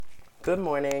Good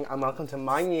morning and welcome to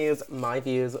My News, My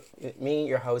Views with me,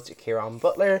 your host, Kieran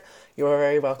Butler. You are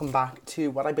very welcome back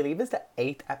to what I believe is the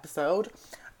 8th episode.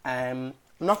 I'm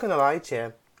not going to lie to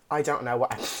you, I don't know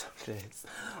what episode it is.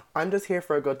 I'm just here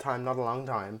for a good time, not a long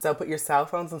time. So put your cell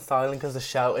phones on silent because the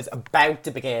show is about to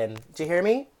begin. Do you hear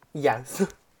me?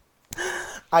 Yes.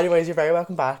 Anyways, you're very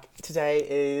welcome back. Today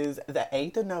is the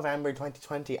 8th of November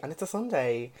 2020 and it's a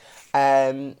Sunday.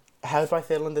 How do I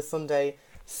feel on this Sunday?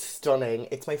 Stunning.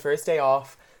 It's my first day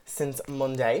off since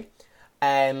Monday.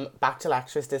 Back to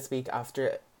lectures this week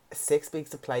after 6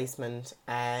 weeks of placement.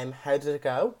 How did it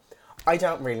go? I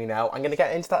don't really know. I'm going to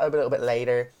get into that a little bit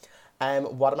later.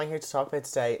 What am I here to talk about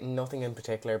today? Nothing in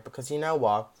particular, because you know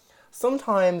what?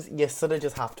 Sometimes you sort of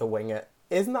just have to wing it.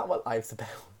 Isn't that what life's about?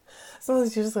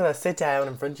 Sometimes you just gotta sit down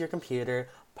in front of your computer,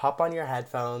 pop on your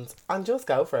headphones, and just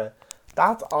go for it.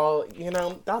 That's all,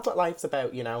 that's what life's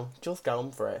about, just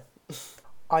going for it.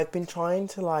 I've been trying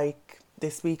to,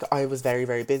 this week I was very,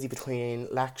 very busy between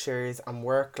lectures and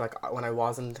work. When I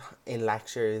wasn't in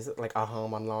lectures, at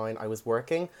home online, I was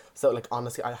working. So,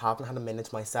 honestly, I haven't had a minute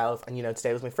to myself. And,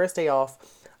 today was my first day off,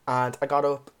 and I got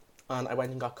up and I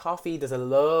went and got coffee. There's a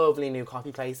lovely new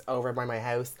coffee place over by my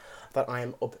house that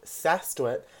I'm obsessed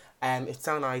with. It's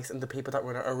so nice, and the people that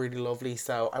run it are really lovely.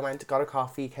 So I went, got a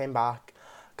coffee, came back,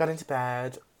 got into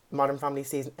bed. Modern Family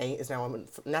season 8 is now on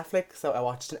Netflix, so I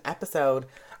watched an episode,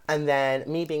 and then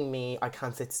me being me, I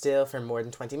can't sit still for more than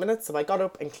 20 minutes, so I got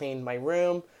up and cleaned my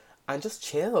room and just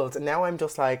chilled. And now I'm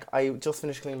just I just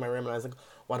finished cleaning my room and I was like,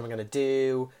 what am I going to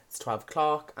do? It's 12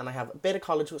 o'clock and I have a bit of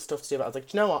college stuff to do, but I was like,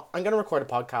 do you know what? I'm going to record a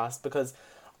podcast because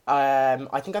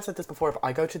I think I've said this before, but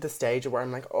I go to the stage where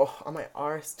I'm like, oh, am I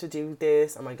arsed to do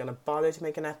this? Am I going to bother to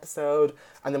make an episode?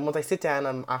 And then once I sit down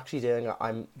and I'm actually doing it,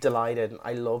 I'm delighted.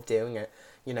 I love doing it,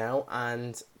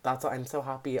 and that's why I'm so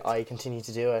happy I continue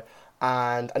to do it.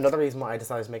 And another reason why I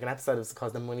decided to make an episode is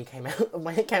because the money came out of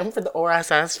my account for the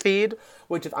RSS feed,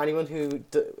 which if anyone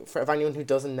who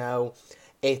doesn't know,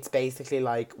 it's basically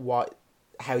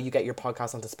how you get your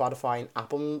podcast onto Spotify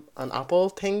and Apple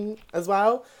thing as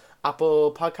well.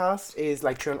 Apple Podcast is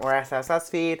through an RSS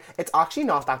feed. It's actually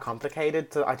not that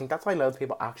complicated. So I think that's why loads of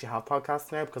people actually have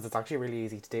podcasts now, because it's actually really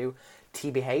easy to do.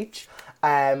 TBH.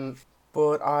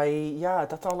 But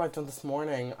that's all I've done this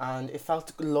morning, and it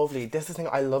felt lovely. This is the thing,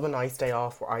 I love a nice day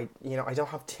off where I don't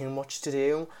have too much to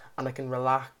do, and I can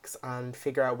relax and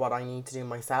figure out what I need to do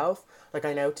myself.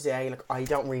 I know today, I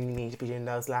don't really need to be doing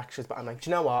those lectures, but I'm like, do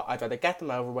you know what? I'd rather get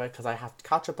them over with, because I have to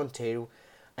catch up on 2,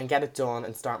 and get it done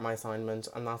and start my assignment,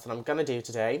 and that's what I'm gonna do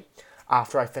today,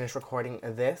 after I finish recording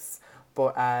this.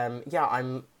 But,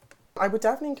 I would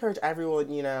definitely encourage everyone,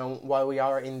 while we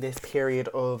are in this period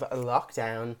of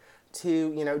lockdown,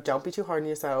 to, don't be too hard on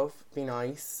yourself, be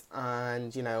nice,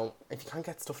 and, if you can't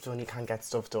get stuff done, you can't get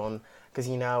stuff done, because,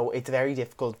 it's very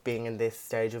difficult being in this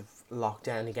stage of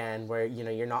lockdown again, where,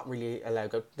 you're not really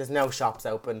allowed to go, there's no shops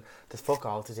open, there's fuck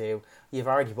all to do, you've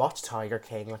already watched Tiger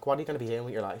King, what are you going to be doing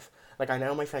with your life? I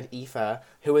know my friend Aoife,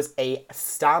 who is a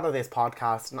stan of this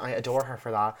podcast, and I adore her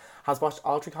for that, has watched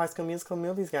all 3 High School Musical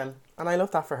movies again, and I love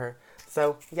that for her.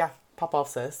 So, yeah, pop off,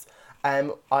 sis.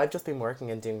 I've just been working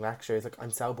and doing lectures.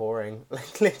 I'm so boring.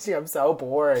 Literally, I'm so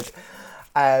bored.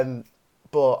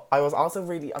 But I was also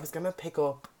I was going to pick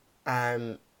up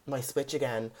my Switch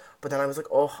again, but then I was like,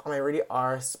 oh, am I really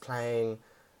arsed playing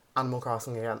Animal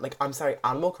Crossing again? I'm sorry,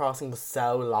 Animal Crossing was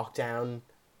so locked down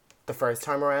the first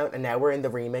time around, and now we're in the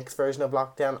remix version of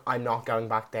lockdown. I'm not going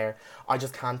back there. I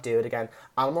just can't do it again.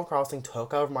 Animal Crossing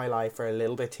took over my life for a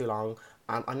little bit too long,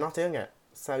 and I'm not doing it.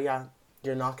 So yeah,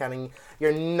 you're not getting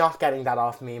that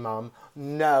off me, Mom.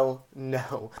 No.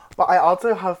 But I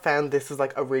also have found this is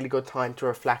a really good time to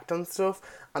reflect on stuff,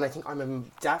 and I think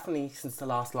definitely, since the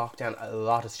last lockdown, a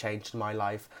lot has changed in my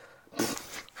life.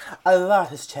 A lot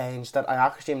has changed that I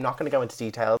actually am not going to go into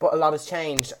detail, but a lot has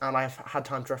changed, and I've had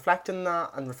time to reflect on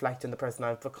that and reflect on the person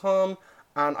I've become,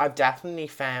 and I've definitely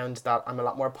found that I'm a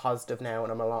lot more positive now,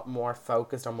 and I'm a lot more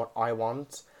focused on what I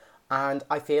want, and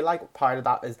I feel like part of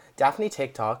that is definitely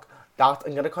TikTok. That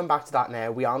I'm going to come back to that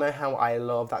now. We all know how I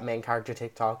love that main character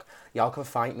TikTok. Y'all can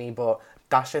fight me, but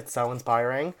that shit's so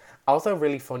inspiring. Also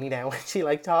really funny now when she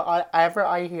ever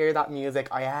I hear that music,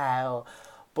 I howl.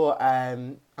 But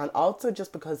and also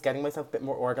just because getting myself a bit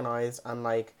more organised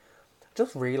and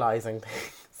just realising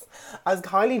things. As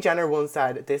Kylie Jenner once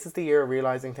said, this is the year of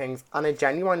realising things, and it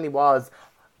genuinely was.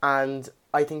 And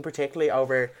I think particularly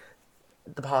over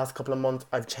the past couple of months,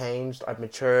 I've changed, I've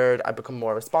matured, I've become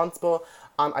more responsible,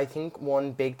 and I think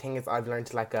one big thing is I've learned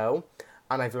to let go,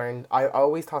 and I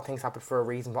always thought things happen for a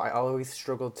reason, but I always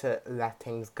struggled to let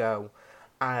things go,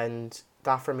 and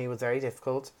that for me was very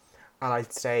difficult, and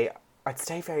I'd say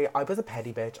I was a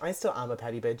petty bitch. I still am a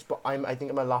petty bitch, but I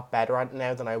think I'm a lot better at it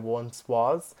now than I once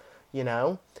was, you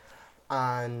know?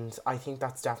 And I think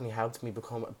that's definitely helped me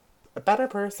become a better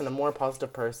person, a more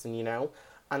positive person, you know?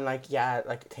 And like, yeah,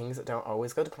 like things that don't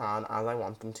always go to plan as I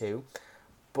want them to.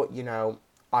 But, you know,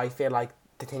 I feel like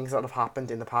the things that have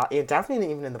happened in the past, yeah,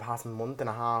 definitely even in the past month and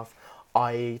a half,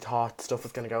 I thought stuff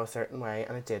was going to go a certain way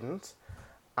and it didn't.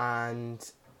 And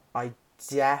I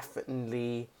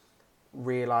definitely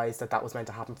realised that that was meant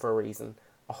to happen for a reason.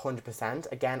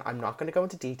 100%. Again, I'm not going to go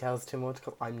into details too much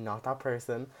because I'm not that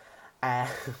person. Uh,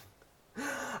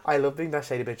 I love being that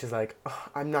shady bitch is like, "Ugh,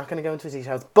 I'm not going to go into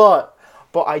details, but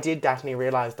I did definitely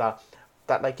realise that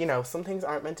like, you know, some things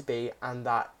aren't meant to be, and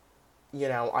that, you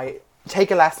know, I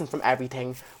take a lesson from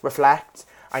everything, reflect.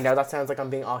 I know that sounds like I'm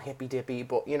being all hippy dippy,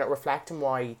 but, you know, reflect on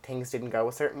why things didn't go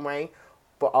a certain way,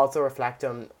 but also reflect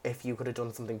on if you could have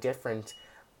done something different,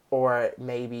 or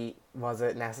maybe was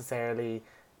it necessarily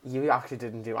you actually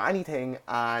didn't do anything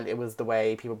and it was the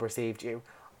way people perceived you.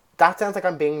 That sounds like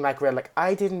I'm being like real, like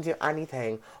I didn't do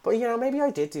anything, but you know, maybe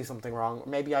I did do something wrong,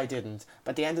 maybe I didn't.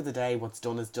 But at the end of the day, what's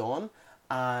done is done,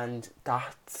 and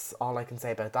that's all I can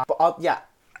say about that. But yeah,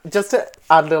 just to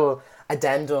add a little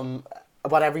addendum,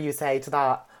 whatever you say to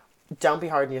that, don't be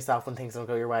hard on yourself when things don't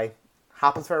go your way.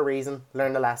 Happens for a reason.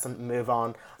 Learn the lesson, move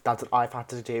on. That's what I've had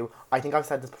to do. I think I've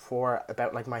said this before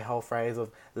about like my whole phrase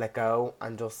of let go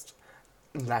and just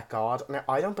let God. Now,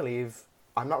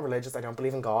 I'm not religious, I don't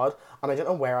believe in God, and I don't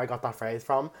know where I got that phrase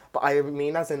from, but I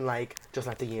mean as in, like, just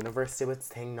let the universe do its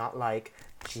thing, not like,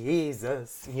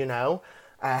 Jesus, you know?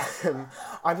 Um,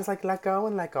 I'm just like, let go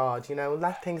and let God, you know?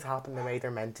 Let things happen the way they're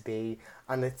meant to be,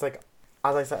 and it's like,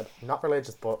 as I said, not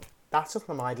religious, but that's just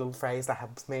my little phrase that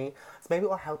helps me. So maybe it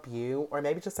will help you, or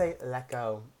maybe just say, let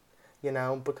go, you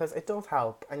know? Because it does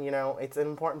help, and, you know, it's an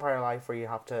important part of life where you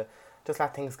have to just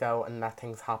let things go and let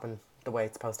things happen the way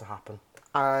it's supposed to happen.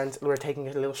 And we're taking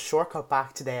a little shortcut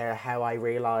back to there, how I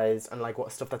realised and like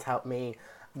what stuff that's helped me.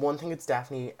 One thing that's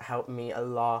definitely helped me a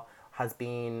lot has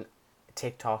been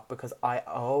TikTok, because I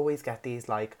always get these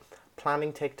like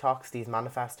planning TikToks, these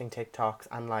manifesting TikToks,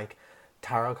 and like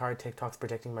tarot card TikToks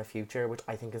predicting my future, which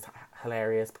I think is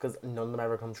hilarious because none of them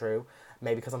ever come true.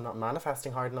 Maybe because I'm not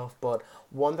manifesting hard enough, but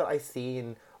one that I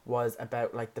seen was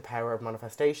about like the power of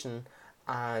manifestation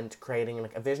and creating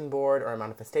like a vision board or a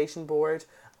manifestation board,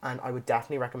 and I would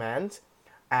definitely recommend.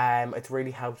 It's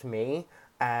really helped me.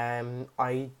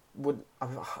 I would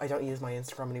I don't use my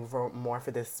Instagram anymore more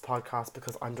for this podcast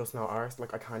because I'm just not arse,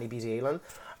 like I can't be dealing.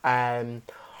 Um,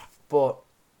 but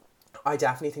I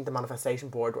definitely think the manifestation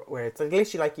board, where it's like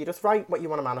literally like you just write what you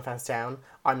want to manifest down.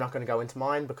 I'm not going to go into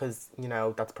mine because, you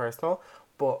know, that's personal.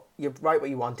 But you write what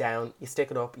you want down, you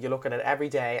stick it up, you look at it every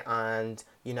day, and,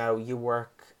 you know, you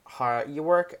work hard, you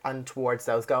work and towards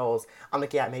those goals. I'm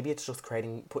like, yeah, maybe it's just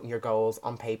putting your goals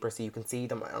on paper so you can see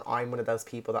them. And I'm one of those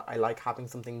people that I like having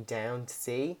something down to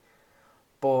see.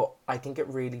 But I think it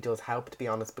really does help, to be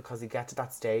honest, because you get to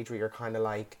that stage where you're kind of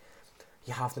like,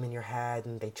 you have them in your head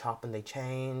and they chop and they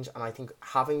change. And I think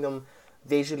having them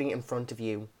visually in front of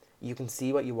you, you can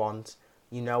see what you want,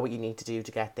 you know what you need to do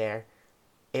to get there.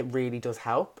 It really does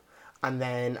help. And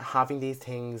then having these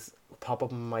things pop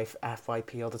up in my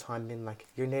FYP all the time, being like,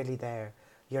 you're nearly there,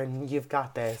 you've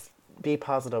got this, be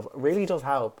positive, really does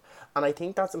help. And I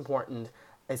think that's important,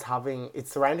 is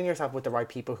it's surrounding yourself with the right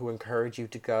people who encourage you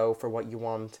to go for what you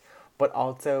want, but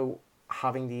also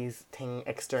having these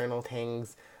external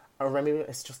things, or maybe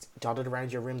it's just dotted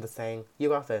around your room that's saying, you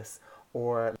got this.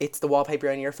 Or it's the wallpaper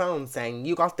on your phone saying,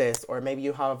 you got this. Or maybe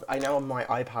you have, I know on my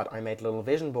iPad I made a little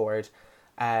vision board.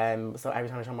 So every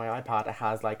time I turn my iPad, it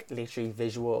has like literally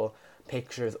visual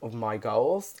pictures of my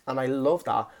goals. And I love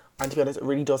that. And to be honest, it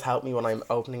really does help me when I'm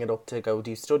opening it up to go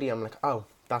do study. I'm like, oh,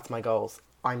 that's my goals.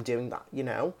 I'm doing that, you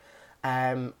know?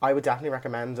 I would definitely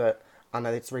recommend it, and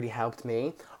it's really helped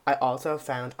me. I also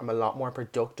found I'm a lot more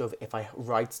productive if I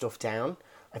write stuff down.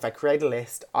 If I create a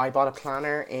list, I bought a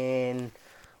planner in,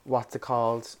 what's it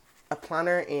called? A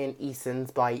planner in Eason's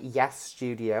by Yes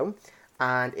Studio,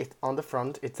 and it's on the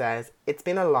front, it says, it's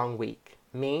been a long week,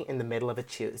 me in the middle of a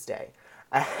Tuesday.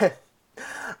 And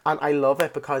I love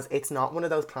it because it's not one of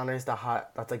those planners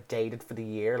that's like dated for the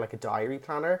year, like a diary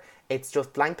planner. It's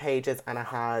just blank pages, and it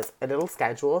has a little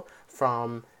schedule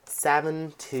from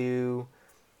 7 to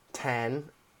 10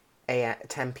 a.m.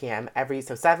 10 p.m.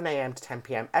 So 7 a.m. to 10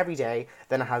 p.m. every day.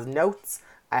 Then it has notes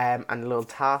and a little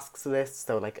tasks list,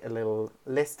 so like a little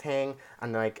list thing,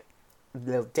 and like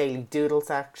the daily doodle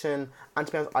section. And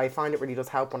to be honest, I find it really does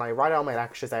help when I write all my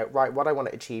lectures out, write what I want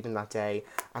to achieve in that day,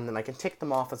 and then I can tick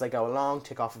them off as I go along,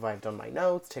 tick off if I've done my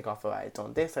notes, tick off if I've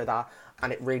done this or that,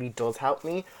 and it really does help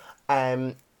me.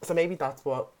 So maybe that's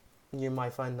what you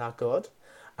might find that good.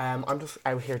 I'm just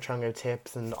out here trying out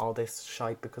tips and all this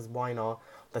shite because why not?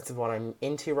 This is what I'm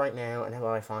into right now and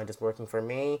what I find is working for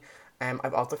me.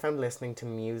 I've also found listening to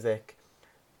music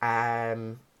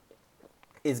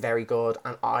is very good.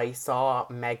 And I saw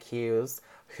Meg Hughes,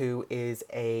 who is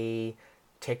a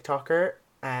TikToker.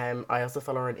 I also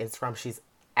follow her on Instagram. She's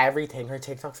everything. Her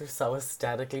TikToks are so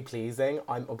aesthetically pleasing.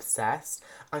 I'm obsessed.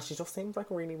 And she just seems like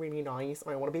really, really nice.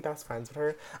 And I want to be best friends with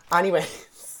her.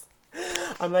 Anyways,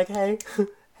 I'm like, hey,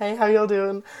 hey, how y'all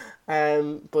doing?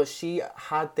 But she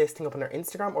had this thing up on her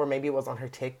Instagram, or maybe it was on her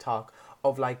TikTok,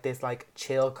 of like this like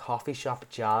chill coffee shop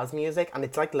jazz music, and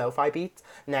it's like lo-fi beats.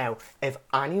 Now, if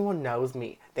anyone knows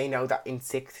me, they know that in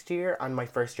 6th year and my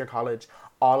 1st year college,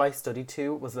 all I studied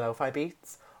to was lo-fi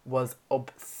beats. Was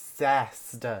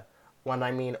obsessed. When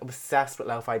I mean obsessed with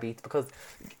lo-fi beats, because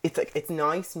it's like it's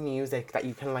nice music that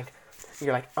you can like,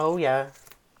 you're like, oh yeah,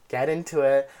 get into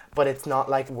it, but it's not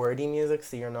like wordy music,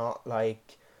 so you're not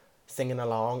like singing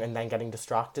along and then getting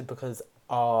distracted because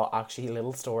oh, actually,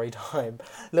 little story time,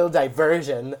 little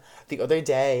diversion. The other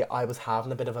day, I was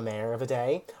having a bit of a mare of a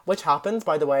day, which happens,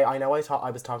 by the way. I know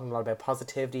I was talking a lot about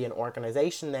positivity and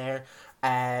organisation there,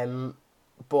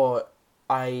 but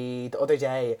the other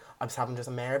day, I was having just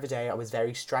a mare of a day. I was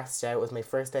very stressed out. It was my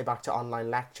first day back to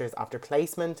online lectures after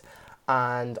placement,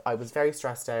 and I was very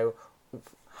stressed out,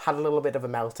 had a little bit of a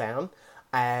meltdown.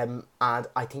 And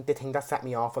I think the thing that set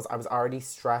me off was I was already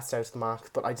stressed out to the max,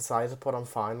 but I decided to put on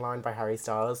Fine Line by Harry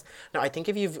Styles. Now, I think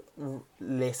if you've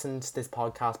listened to this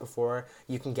podcast before,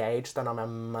 you can gauge that I'm a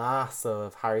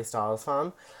massive Harry Styles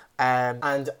fan.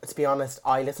 And to be honest,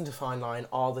 I listen to Fine Line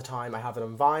all the time. I have it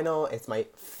on vinyl. It's my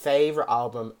favourite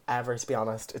album ever, to be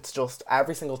honest. It's just,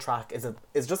 every single track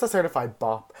is just a certified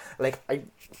bop. Like, I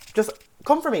just,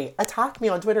 come for me. Attack me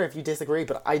on Twitter if you disagree,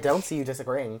 but I don't see you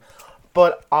disagreeing.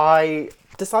 But I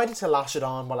decided to lash it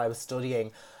on while I was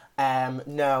studying.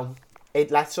 No,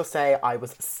 let's just say I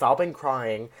was sobbing,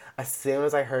 crying as soon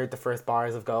as I heard the first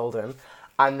bars of Golden.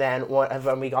 And then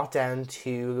when we got down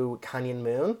to Canyon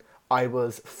Moon, I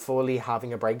was fully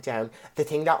having a breakdown. The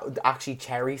thing that actually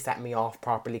Cherry set me off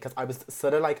properly, because I was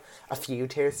sort of like a few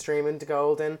tears streaming to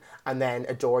Golden, and then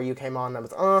Adore You came on, and I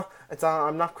was,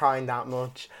 I'm not crying that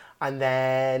much. And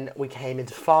then we came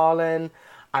into Fallen,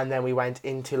 and then we went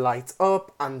into Lights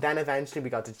Up, and then eventually we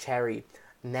got to Cherry.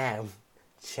 Now,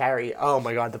 Cherry, oh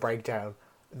my god, the breakdown.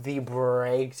 The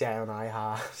breakdown I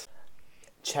had.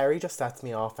 Cherry just sets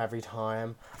me off every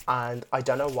time, and I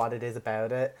don't know what it is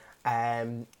about it.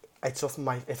 It's just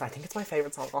I think it's my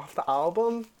favourite song off the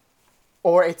album.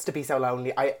 Or it's To Be So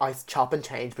Lonely. I chop and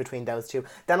change between those two.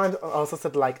 Then I also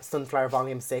said like Sunflower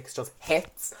Volume 6 just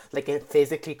hits. Like it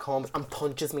physically comes and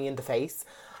punches me in the face.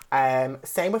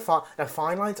 Same with now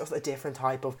Fine Line's just a different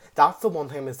type of, that's the one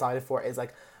thing I'm excited for, is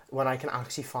like when I can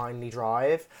actually finally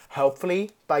drive. Hopefully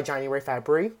by January,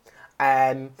 February.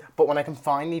 But when I can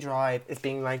finally drive, it's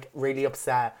being like really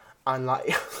upset and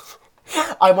like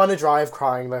I want to drive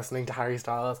crying listening to Harry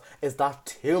Styles. Is that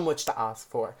too much to ask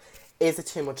for? Is it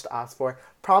too much to ask for?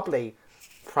 Probably.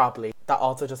 That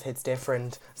also just hits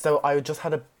different. So I just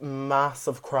had a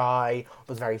massive cry,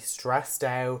 was very stressed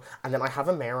out, and then I have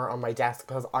a mirror on my desk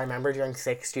because I remember during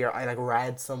 6th year I like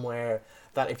read somewhere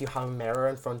that if you have a mirror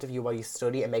in front of you while you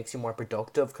study, it makes you more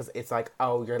productive, because it's like,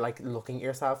 oh, you're like looking at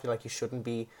yourself, you're like, you shouldn't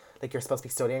be, like, you're supposed to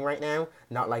be studying right now,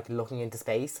 not like looking into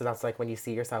space. So that's like when you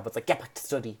see yourself, it's like, get back to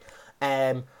study.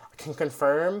 I can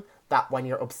confirm that when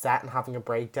you're upset and having a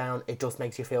breakdown, it just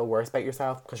makes you feel worse about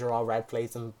yourself because you're all red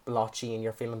faced and blotchy and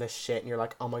you're feeling this shit and you're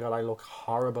like, oh my god, I look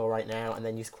horrible right now, and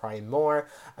then you cry more,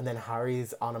 and then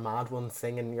Harry's on a mad one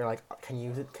singing and you're like, can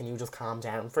you just calm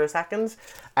down for a second?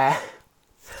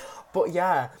 But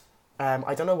yeah,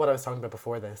 I don't know what I was talking about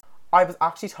before this. I was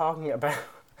actually talking about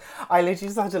I literally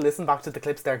just had to listen back to the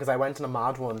clips there because I went on a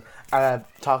mad one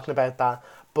talking about that.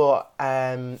 But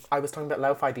I was talking about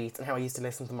lo-fi beats and how I used to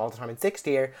listen to them all the time in 6th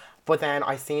year. But then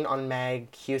I seen on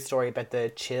Meg Hughes' story about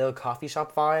the chill coffee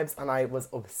shop vibes, and I was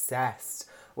obsessed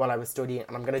while I was studying.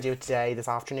 And I'm going to do it today, this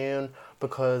afternoon,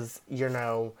 because, you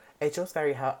know, it just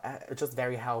very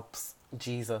helps.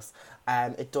 Jesus.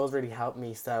 It does really help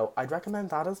me. So I'd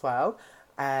recommend that as well.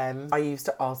 I used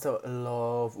to also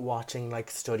love watching like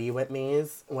study with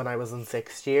me's when I was in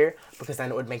 6th year, because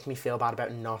then it would make me feel bad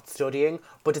about not studying.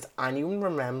 But does anyone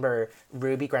remember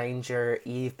Ruby Granger,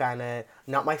 Eve Bennett,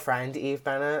 not my friend Eve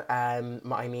Bennett, I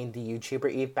mean the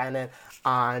YouTuber Eve Bennett,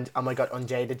 and oh my god,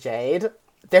 Unjaded Jade?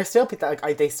 They're still,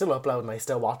 like, they still upload and I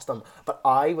still watch them, but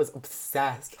I was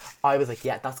obsessed. I was like,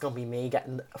 yeah, that's gonna be me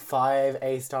getting 5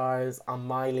 A stars on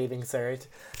my leaving cert.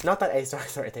 Not that A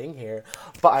stars are a thing here,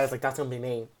 but I was like, that's gonna be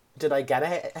me. Did I get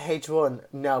a H1?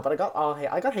 No, but I got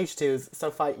H2s,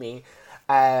 so fight me.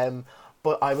 Um,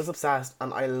 but I was obsessed,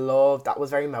 and I loved that.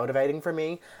 Was very motivating for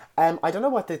me. I don't know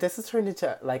what this has turned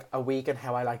into, like, a week and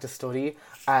how I like to study.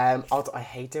 Also, I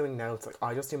hate doing notes. Like,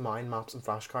 I just do mind maps and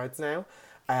flashcards now.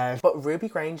 But Ruby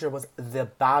Granger was the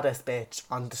baddest bitch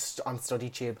on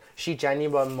StudyTube. She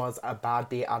genuinely was a bad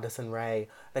B Addison Rae.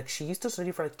 Like, she used to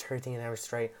study for like 13 hours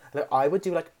straight. Like, I would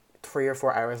do like 3 or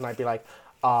 4 hours and I'd be like,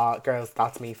 girls,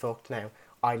 that's me fucked now.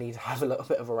 I need to have a little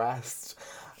bit of a rest.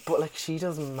 But like, she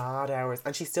does mad hours,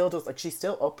 and she still does, like, she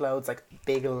still uploads like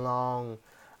big long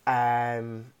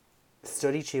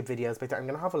StudyTube videos. But I'm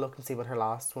gonna have a look and see what her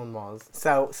last one was.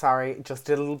 So sorry, just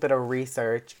did a little bit of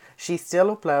research. She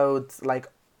still uploads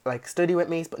like study with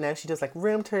me, but now she does like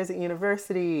room tours at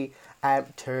university,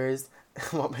 tours.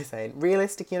 What am I saying?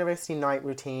 Realistic university night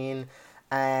routine,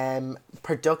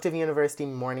 productive university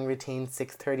morning routine,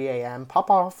 6:30 a.m. Pop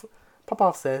off,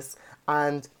 sis,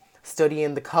 and study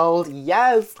in the cold.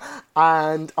 Yes,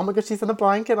 and oh my god, she's in a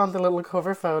blanket on the little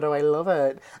cover photo. I love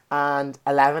it. And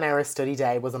 11-hour study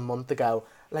day was a month ago.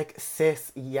 Like,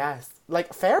 sis, yes.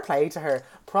 Like, fair play to her.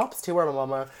 Props to her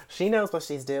mama. She knows what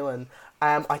she's doing.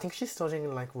 I think she's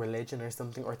studying like religion or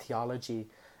something, or theology.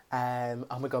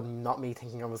 Oh my god, not me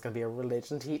thinking I was going to be a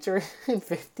religion teacher in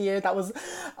fifth year. That was,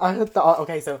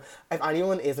 okay, so if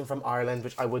anyone isn't from Ireland,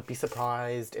 which I would be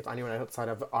surprised if anyone outside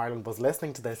of Ireland was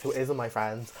listening to this, who isn't my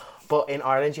friends, but in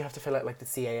Ireland you have to fill out like the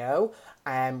CAO,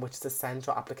 which is the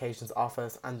Central Applications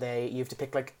Office, and you have to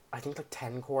pick like, I think like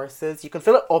 10 courses. You can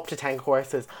fill it up to 10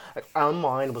 courses. Like,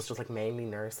 mine was just like mainly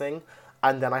nursing.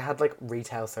 And then I had like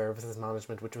retail services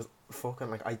management, which was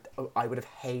fucking like, I would have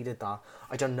hated that.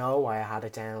 I don't know why I had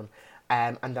it down.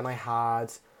 And then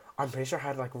I'm pretty sure I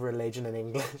had like religion and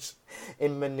English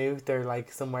in Maynooth or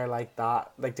like somewhere like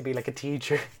that, like to be like a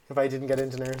teacher if I didn't get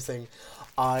into nursing.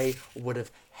 I would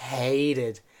have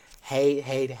hated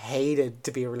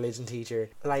to be a religion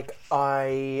teacher. Like,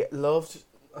 I loved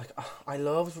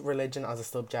religion as a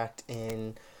subject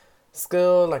in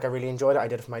school. Like, I really enjoyed it. I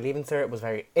did it for my leaving cert. It was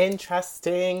very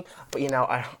interesting. But, you know,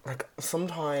 I like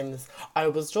sometimes I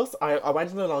went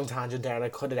on a long tangent there and I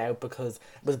cut it out because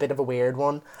it was a bit of a weird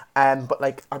one. But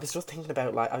like, I was just thinking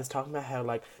about, like, I was talking about how,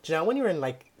 like, do you know when you're in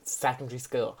like secondary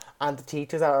school and the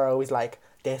teachers are always like,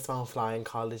 this won't fly in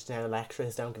college now,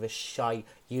 lecturers don't give a shite,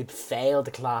 you'd fail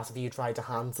the class if you tried to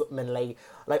hand something in late.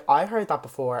 Like, I heard that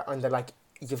before, and they're like,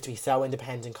 you have to be so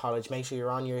independent in college, make sure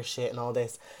you're on your shit and all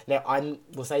this. Now,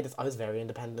 will say this, I was very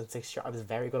independent in sixth year. I was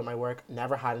very good at my work,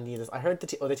 never had any of this. I heard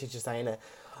the other teachers saying it.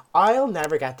 I'll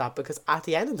never get that, because at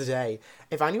the end of the day,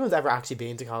 if anyone's ever actually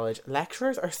been to college,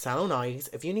 lecturers are so nice.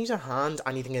 If you need to hand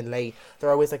anything in late,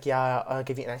 they're always like, yeah, I'll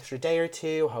give you an extra day or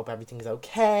two, hope everything's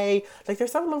okay. Like, they're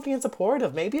so lovely and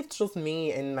supportive. Maybe it's just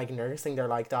me in like nursing, they're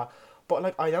like that. But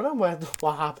like, I don't know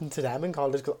what happened to them in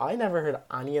college, because I never heard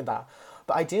any of that.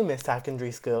 But I do miss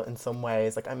secondary school in some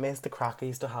ways. Like, I miss the crack I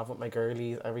used to have with my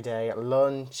girlies every day at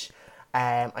lunch.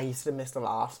 I used to miss the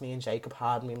laughs me and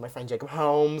my friend Jacob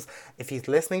Holmes. If he's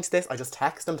listening to this, I just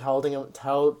texted him,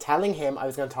 telling him I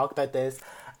was going to talk about this.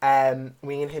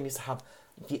 We and him used to have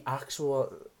the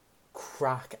actual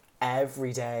crack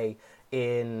every day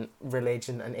in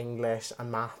religion and English and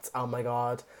maths. Oh my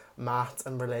god, maths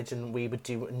and religion, we would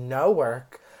do no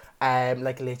work.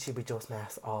 Like, literally we just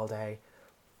mess all day.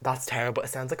 That's terrible. It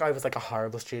sounds like I was like a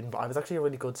horrible student, but I was actually a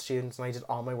really good student and I did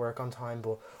all my work on time.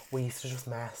 But we used to just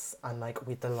mess, and like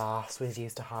with the laughs we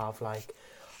used to have, like,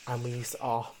 and we used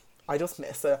to, I just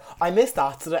miss it. I miss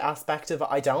that sort of aspect of it.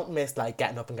 I don't miss like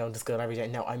getting up and going to school every day.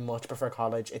 No, I much prefer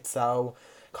college.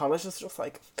 College is just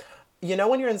like, you know,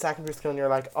 when you're in secondary school and you're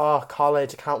like, oh,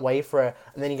 college, I can't wait for it.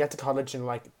 And then you get to college and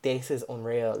you're like, this is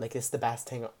unreal. Like, this is the best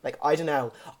thing. Like, I don't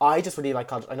know. I just really like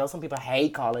college. I know some people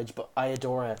hate college, but I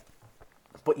adore it.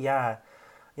 But yeah,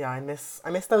 I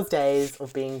miss those days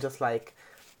of being just like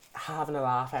having a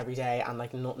laugh every day and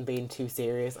like nothing being too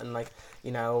serious, and like,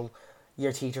 you know,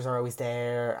 your teachers are always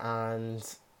there, and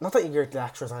not that your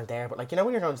lecturers aren't there, but like, you know,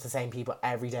 when you're going to the same people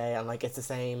every day and like it's the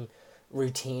same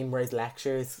routine, whereas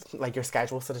lectures, like, your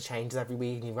schedule sort of changes every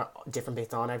week and you've got different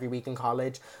bits on every week in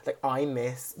college. Like, I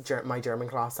miss my German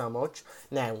class so much.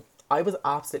 Now, I was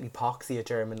absolutely poxy at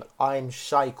German. I'm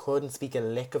shy, couldn't speak a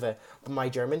lick of it. But my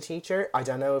German teacher, I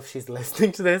don't know if she's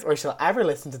listening to this or she'll ever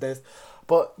listen to this,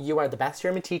 but you are the best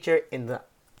German teacher in the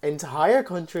entire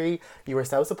country. You were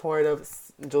so supportive,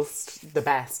 just the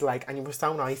best, like, and you were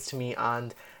so nice to me,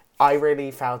 and I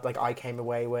really felt like I came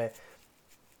away with,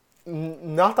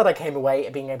 not that I came away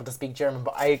being able to speak German,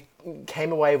 but I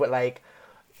came away with, like,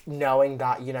 knowing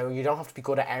that, you know, you don't have to be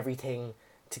good at everything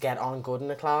to get on good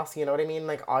in a class, you know what I mean?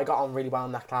 Like, I got on really well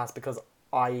in that class because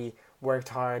I worked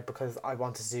hard because I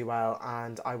wanted to do well,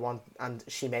 and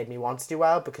she made me want to do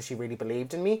well because she really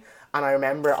believed in me. And I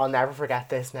remember, I'll never forget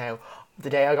this now, the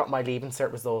day I got my Leaving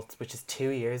Cert results, which is 2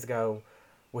 years ago,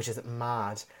 which is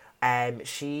mad.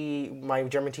 My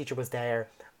German teacher was there,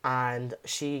 and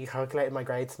she calculated my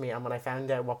grades for me, and when I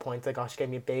found out what points I got, she gave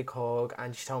me a big hug,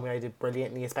 and she told me I did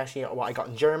brilliantly, especially what I got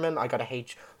in German. I got a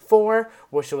H4,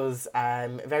 which was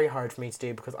very hard for me to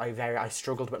do because I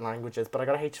struggled with languages, but I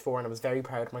got a H4 and I was very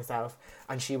proud of myself,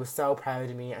 and she was so proud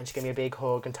of me, and she gave me a big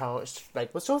hug and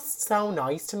was just so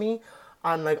nice to me,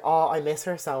 and like, oh, I miss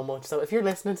her so much. So if you're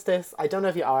listening to this, I don't know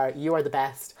if you are the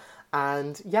best,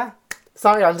 and yeah.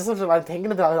 Sorry, I'm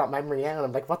thinking about that memory now, and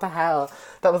I'm like, what the hell?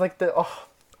 That was like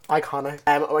iconic.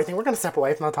 I think we're gonna step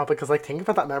away from that topic because, like, thinking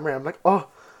about that memory, I'm like, oh,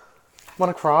 I want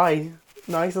to cry.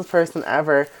 Nicest person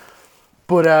ever.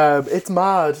 But it's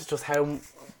mad just how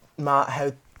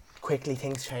quickly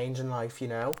things change in life, you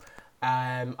know.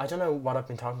 I don't know what I've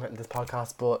been talking about in this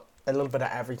podcast, but a little bit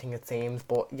of everything, it seems.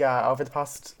 But yeah, over the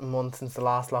past month since the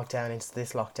last lockdown into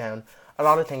this lockdown, a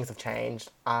lot of things have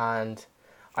changed, and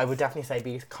I would definitely say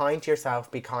be kind to yourself,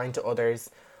 be kind to others,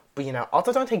 but, you know,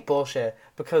 also don't take bullshit,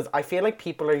 because I feel like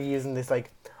people are using this,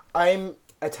 like, I'm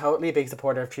a totally big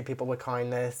supporter of treat people with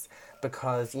kindness,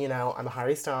 because, you know, I'm a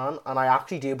Harry Stan, and I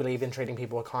actually do believe in treating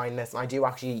people with kindness, and I do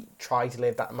actually try to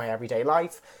live that in my everyday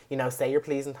life. You know, say your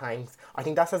please and thanks. I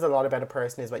think that says a lot about a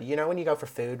person is, but, you know, when you go for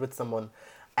food with someone,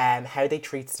 how they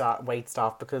treat wait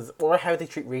staff, or how they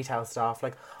treat retail staff.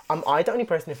 Like, I the only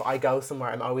person, if I go somewhere,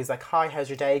 I'm always like, hi, how's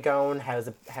your day going? How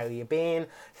you been?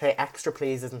 Say extra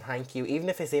pleases and thank you, even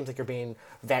if it seems like you're being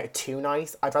too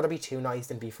nice. I'd rather be too nice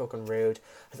than be fucking rude,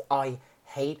 because I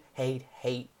hate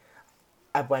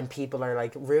when people are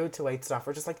like rude to wait staff,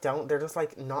 or just like they're just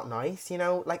like not nice, you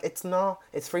know. Like, it's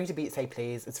free to say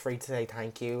please, it's free to say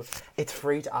thank you, it's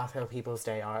free to ask how people's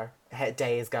day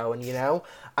is going, you know.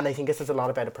 And I think this says a lot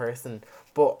about a person.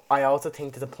 But I also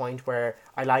think there's a point where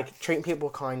I like treating people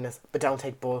with kindness, but don't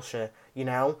take bullshit, you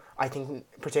know. I think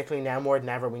particularly now more than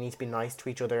ever, we need to be nice to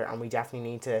each other, and we definitely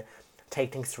need to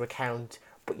take things to account.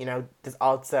 But, you know, there's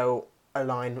also a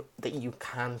line that you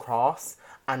can cross,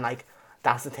 and like,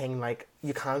 that's the thing, like,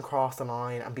 you can't cross the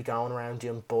line and be going around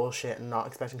doing bullshit and not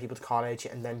expecting people to call out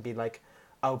you and then be like,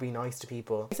 oh, be nice to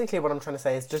people. Basically, what I'm trying to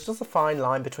say is there's just a fine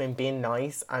line between being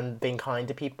nice and being kind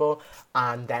to people,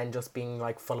 and then just being,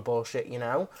 like, full of bullshit, you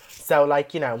know? So,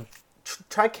 like, you know,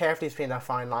 try carefully between that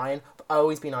fine line, but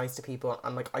always be nice to people,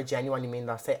 and, like, I genuinely mean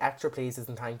that. Say extra pleases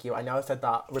and thank you. I know I said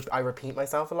that, I repeat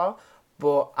myself a lot,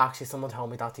 but actually someone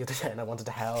told me that the other day and I wanted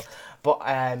to hell. But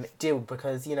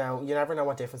because, you know, you never know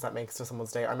what difference that makes to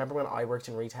someone's day. I remember when I worked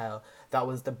in retail, that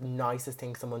was the nicest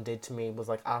thing someone did to me, was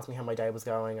like ask me how my day was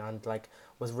going, and like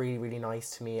was really, really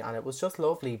nice to me, and it was just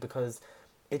lovely because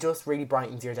it just really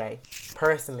brightens your day.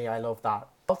 Personally, I love that.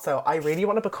 Also, I really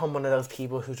want to become one of those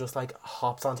people who just like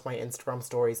hops onto my Instagram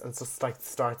stories and just like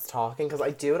starts talking, because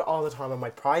I do it all the time on my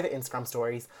private Instagram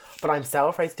stories, but I'm so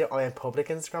afraid to do it on my public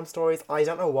Instagram stories. I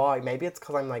don't know why. Maybe it's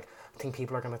because I think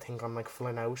people are going to think I'm like full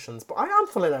of notions, but I am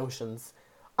full of notions.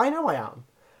 I know I am.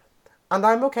 And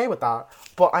I'm okay with that.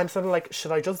 But I'm sort of like,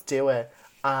 should I just do it?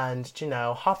 And, you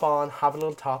know, hop on, have a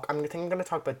little talk. I think I'm going to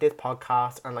talk about this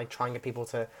podcast and like try and get people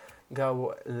to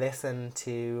go listen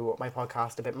to my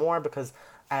podcast a bit more, because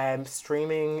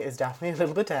streaming is definitely a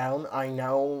little bit down. I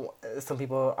know some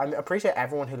people, I appreciate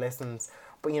everyone who listens,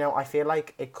 but, you know, I feel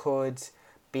like it could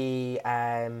be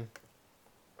a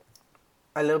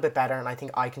little bit better, and I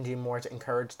think I can do more to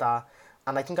encourage that.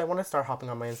 And I think I want to start hopping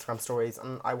on my Instagram stories,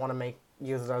 and I want to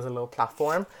use it as a little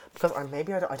platform, because I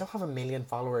don't have 1 million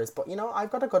followers, but, you know,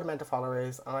 I've got a good amount of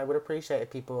followers, and I would appreciate if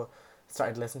people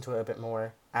started listening to it a bit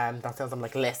more. That sounds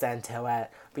like listen to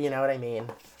it, but you know what I mean.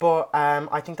 But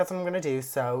I think that's what I'm gonna do.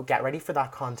 So get ready for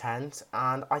that content,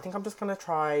 and I think I'm just gonna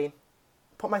try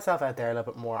put myself out there a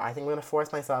little bit more. I think I'm gonna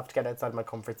force myself to get outside my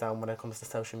comfort zone when it comes to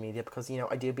social media, because, you know,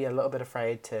 I do be a little bit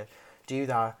afraid to do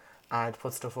that and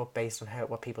put stuff up based on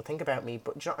what people think about me.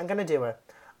 But, you know, I'm gonna do it,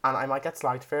 and I might get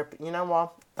slagged for it. But you know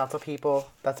what? That's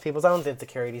people's own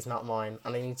insecurities, not mine,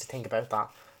 and I need to think about that.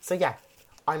 So yeah.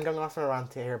 I'm going off on a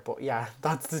rant here, but yeah,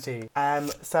 that's the tea.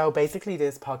 So basically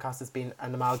this podcast has been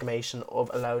an amalgamation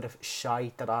of a load of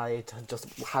shite that I just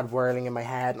had whirling in my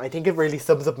head, and I think it really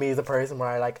sums up me as a person, where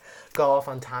I like go off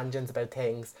on tangents about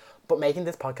things. But making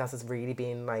this podcast has really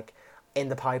been like in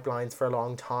the pipelines for a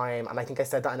long time, and I think I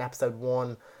said that in episode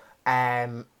 1.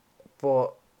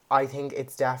 But I think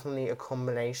it's definitely a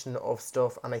combination of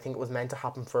stuff, and I think it was meant to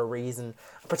happen for a reason,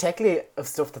 particularly of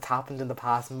stuff that's happened in the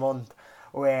past month,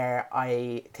 where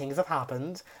things have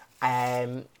happened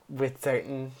with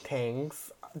certain things,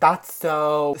 That's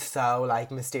so like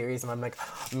mysterious, and I'm like,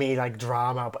 me like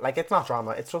drama, but like it's not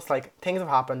drama. It's just like things have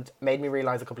happened, made me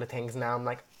realize a couple of things. Now I'm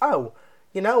like, oh,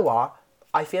 you know what?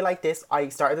 I feel like this. I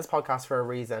started this podcast for a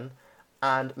reason,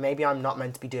 and maybe I'm not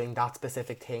meant to be doing that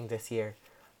specific thing this year,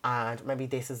 and maybe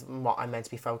this is what I'm meant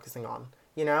to be focusing on.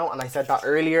 You know, and I said that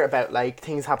earlier about like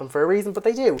things happen for a reason, but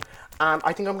they do. And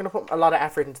I think I'm gonna put a lot of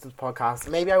effort into this podcast.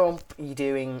 Maybe I won't be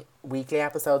doing weekly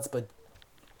episodes, but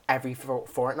every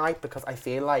fortnight, because I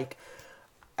feel like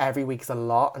every week's a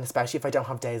lot, and especially if I don't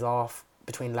have days off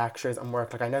between lectures and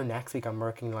work. Like I know next week I'm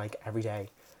working like every day,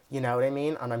 you know what I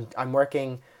mean, and I'm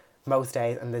working most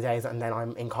days, and the days, and then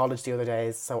I'm in college the other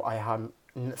days, so I am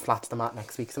flat to the mat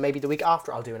next week. So maybe the week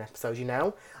after I'll do an episode, you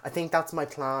know. I think that's my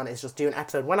plan, is just do an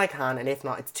episode when I can, and if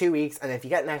not, it's 2 weeks, and if you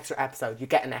get an extra episode, you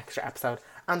get an extra episode,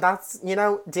 and that's, you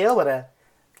know, deal with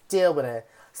it.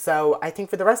 So I think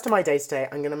for the rest of my day today,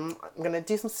 I'm gonna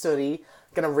do some study,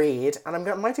 gonna read,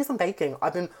 and might do some baking.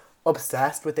 I've been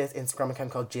obsessed with this Instagram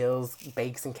account called Jill's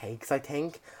Bakes and Cakes, I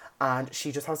think, and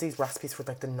she just has these recipes for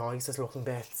like the nicest looking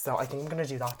bits. So I think I'm gonna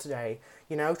do that today.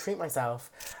 You know, treat myself,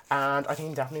 and I think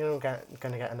I'm definitely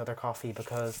gonna get another coffee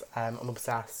because I'm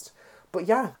obsessed. But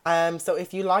yeah, so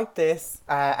if you like this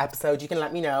episode, you can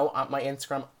let me know at my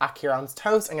Instagram at Kieran's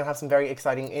Toast. I'm gonna have some very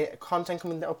exciting content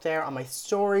coming up there on my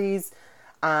stories.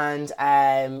 And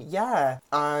yeah,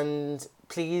 and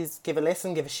please give a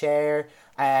listen, give a share,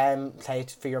 play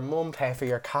it for your mum, play it for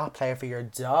your cat, play it for your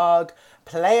dog,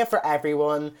 play it for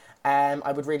everyone.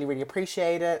 I would really, really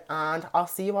appreciate it, and I'll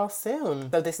see you all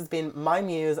soon. So this has been My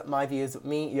Muse, My Views with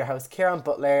me, your host Kieran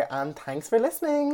Butler, and thanks for listening.